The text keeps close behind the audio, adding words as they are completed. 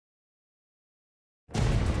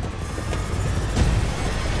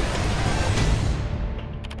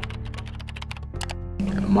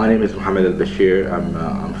My name is Mohammed El Bashir.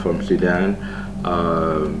 I'm from Sudan.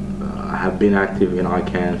 I have been active in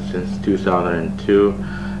ICANN since 2002.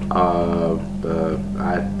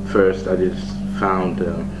 At first, I just found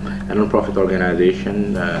a non-profit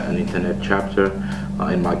organization, an internet chapter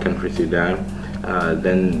in my country, Sudan.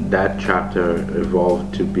 Then that chapter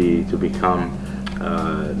evolved to become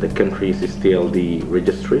the country's ccTLD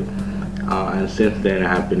registry, and since then I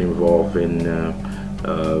have been involved in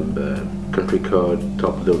country code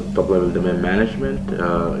top-level domain management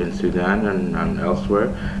in Sudan and elsewhere.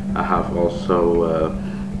 I have also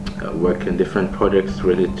worked in different projects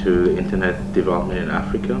related to internet development in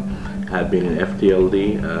Africa. I have been in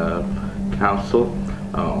FTLD Council.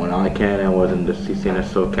 On ICANN I was in the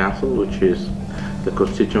CCNSO Council, which is the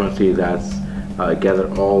constituency that's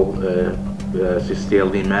gathered all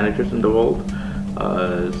ccTLD managers in the world.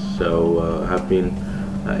 So have been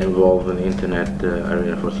involved in the internet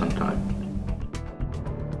arena for some time.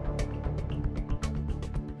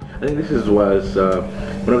 I think this was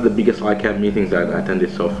one of the biggest ICANN meetings I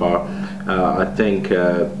attended so far. I think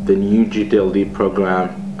the new ccTLD program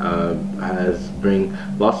has bring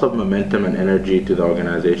lots of momentum and energy to the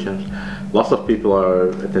organizations. Lots of people are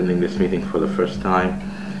attending this meeting for the first time.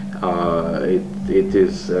 It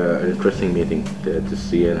is an interesting meeting to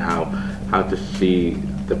see, and how to see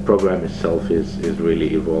the program itself is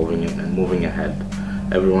really evolving and moving ahead.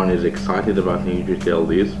 Everyone is excited about new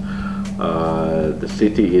ccTLDs. The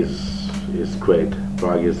city is great.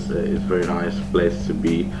 Prague is a very nice place to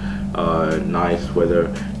be. Nice weather,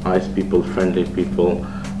 nice people, friendly people.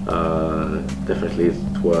 Definitely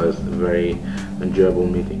it was a very enjoyable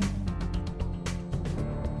meeting.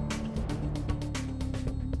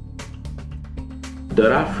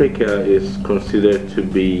 dotAfrica is considered to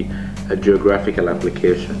be a geographical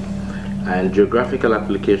application, and geographical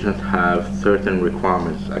applications have certain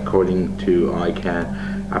requirements according to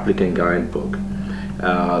ICANN applicant guidebook.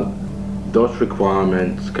 Those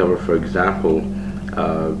requirements cover, for example,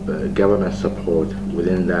 government support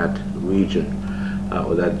within that region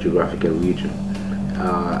or that geographical region,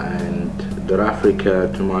 and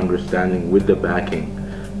dotAfrica, to my understanding, with the backing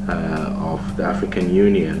of the African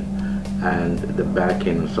Union and the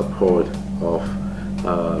backing and support of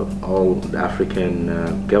all the African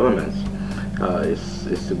governments,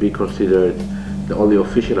 is to be considered the only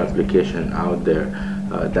official application out there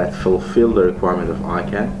that fulfill the requirement of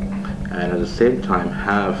ICANN, and at the same time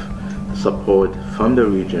have support from the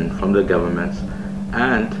region, from the governments,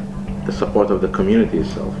 and the support of the community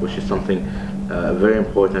itself, which is something very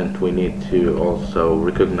important we need to also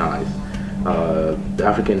recognize. The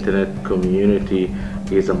African Internet community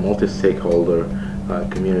is a multi-stakeholder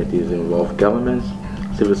community. It involves governments,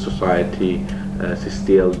 civil society,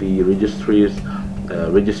 ccTLD registries,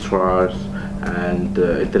 registrars, and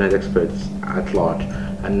internet experts at large.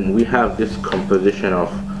 And we have this composition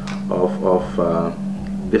of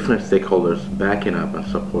different stakeholders backing up and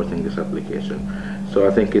supporting this application. So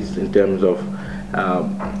I think it's, in terms of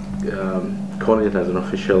calling it as an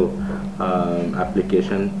official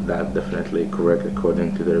application, that's definitely correct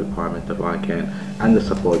according to the requirement of ICANN and the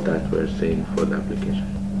support that we're seeing for the application.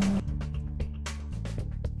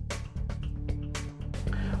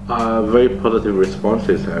 Very positive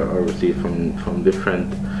responses are received from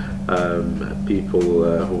different people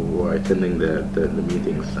who are attending the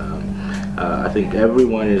meetings. I think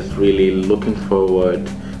everyone is really looking forward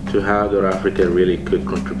to how dotAfrica really could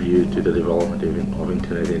contribute to the development of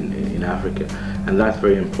internet in Africa, and that's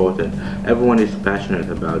very important. Everyone is passionate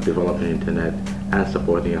about developing internet and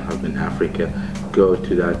supporting and helping Africa go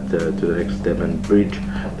to the next step and bridge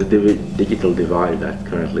the digital divide that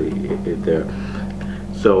currently is there.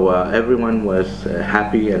 So everyone was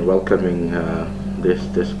happy and welcoming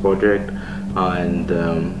this project, and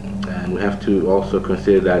we have to also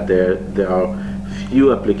consider that there are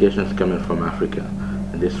few applications coming from Africa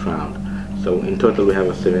in this round. So in total we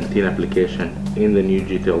have 17 applications in the new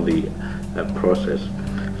ccTLD process.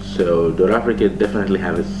 So dotAfrica definitely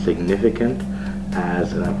have a significant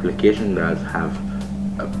as an application that have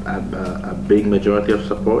a big majority of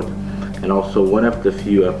support, and also one of the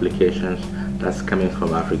few applications that's coming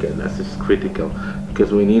from Africa. That is critical,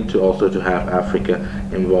 because we need to also to have Africa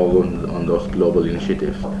involved on those global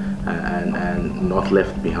initiatives and not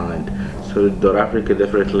left behind. So dotAfrica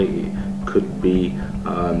definitely could be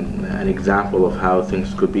an example of how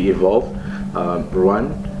things could be evolved,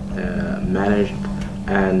 run, managed,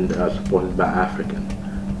 and supported by African.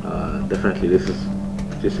 Definitely this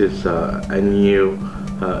is a new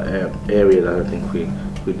area that I think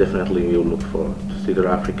we definitely will look for to see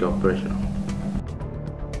dotAfrica operational.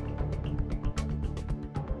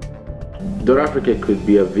 dotAfrica could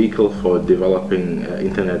be a vehicle for developing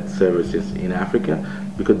internet services in Africa,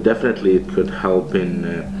 because definitely it could help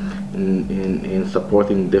in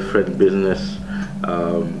supporting different business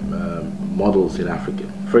models in Africa.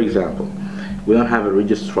 For example, we don't have a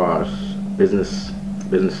registrar's business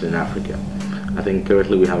in Africa. I think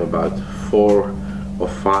currently we have about 4 or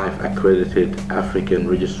 5 accredited African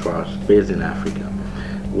registrars based in Africa.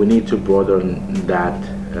 We need to broaden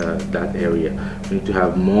that area. We need to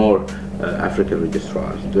have more African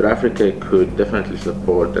registrars. dotAfrica could definitely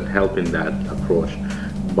support and help in that approach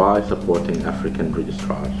by supporting African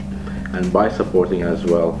registrars and by supporting as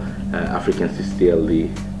well African ccTLD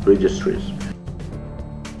registries.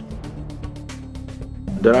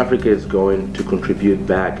 dotAfrica is going to contribute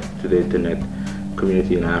back to the internet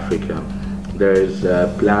community in Africa. There is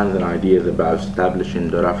plans and ideas about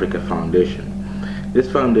establishing dotAfrica Foundation.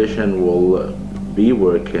 This foundation will be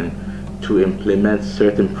working to implement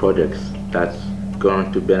certain projects that's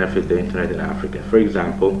going to benefit the internet in Africa. For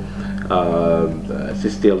example,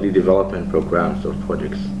 ccTLD development programs or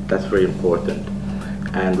projects. That's very important.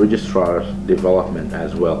 And registrars development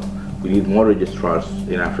as well. We need more registrars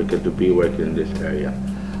in Africa to be working in this area.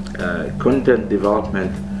 Content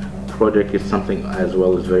development project is something as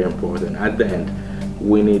well is very important. At the end,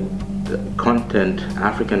 we need content,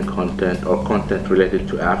 African content, or content related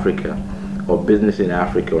to Africa, or business in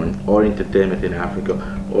Africa, or entertainment in Africa,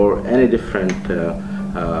 or any different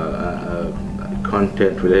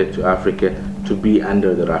content related to Africa to be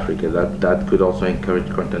under dotAfrica. That could also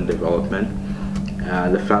encourage content development.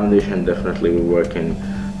 The foundation definitely will work in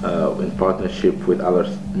partnership with other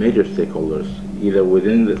major stakeholders, either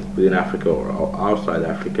within Africa or outside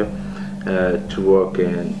Africa, to work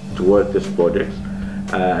towards these projects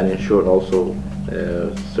and ensure also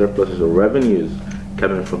surpluses or revenues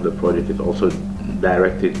coming from the project is also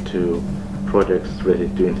directed to projects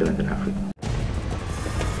related to internet in Africa.